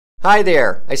Hi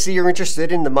there, I see you're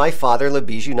interested in the My Father Le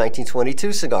Bijou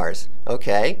 1922 cigars.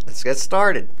 Okay, let's get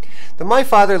started. The My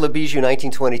Father Le Bijou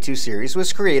 1922 series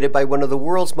was created by one of the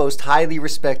world's most highly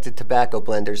respected tobacco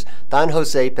blenders, Don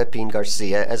Jose Pepin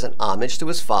Garcia, as an homage to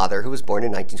his father, who was born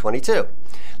in 1922.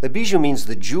 Le Bijou means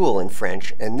the jewel in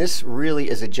French, and this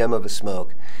really is a gem of a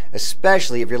smoke,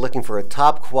 especially if you're looking for a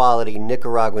top quality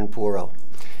Nicaraguan puro.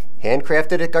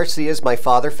 Handcrafted at Garcia's My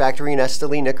Father factory in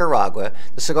Esteli, Nicaragua,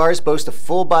 the cigars boast a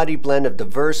full-bodied blend of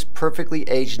diverse, perfectly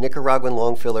aged Nicaraguan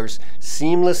long fillers,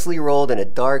 seamlessly rolled in a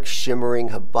dark, shimmering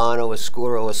Habano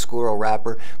Oscuro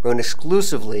wrapper grown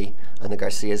exclusively on the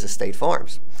Garcia's estate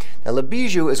farms. Now, Le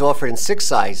Bijou is offered in 6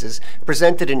 sizes,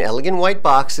 presented in elegant white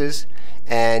boxes,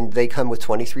 and they come with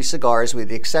 23 cigars with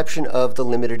the exception of the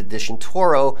limited edition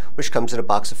Toro, which comes in a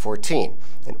box of 14.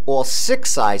 And all 6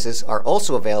 sizes are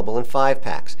also available in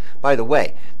 5-packs. By the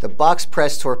way, the box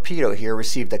press Torpedo here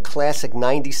received a classic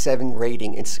 97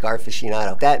 rating in Cigar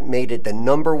Aficionado. That made it the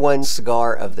 #1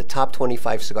 cigar of the top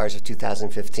 25 cigars of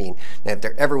 2015. Now, if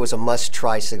there ever was a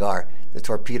must-try cigar, the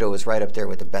Torpedo was right up there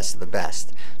with the best of the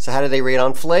best. So how do they rate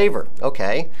on flavor?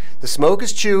 Okay, the smoke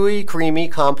is chewy, creamy,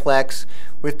 complex,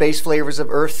 with base flavors of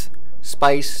earth,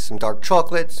 spice, some dark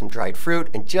chocolate, some dried fruit,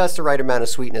 and just the right amount of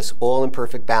sweetness, all in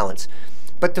perfect balance.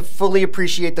 But to fully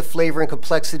appreciate the flavor and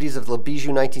complexities of Le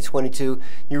Bijou 1922,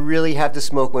 you really have to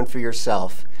smoke one for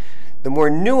yourself. The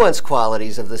more nuanced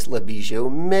qualities of this Le Bijou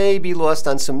may be lost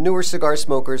on some newer cigar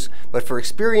smokers, but for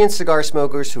experienced cigar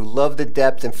smokers who love the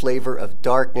depth and flavor of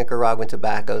dark Nicaraguan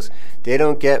tobaccos, they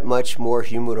don't get much more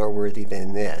humidor worthy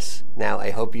than this. Now, I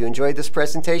hope you enjoyed this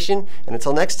presentation, and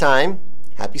until next time,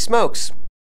 happy smokes!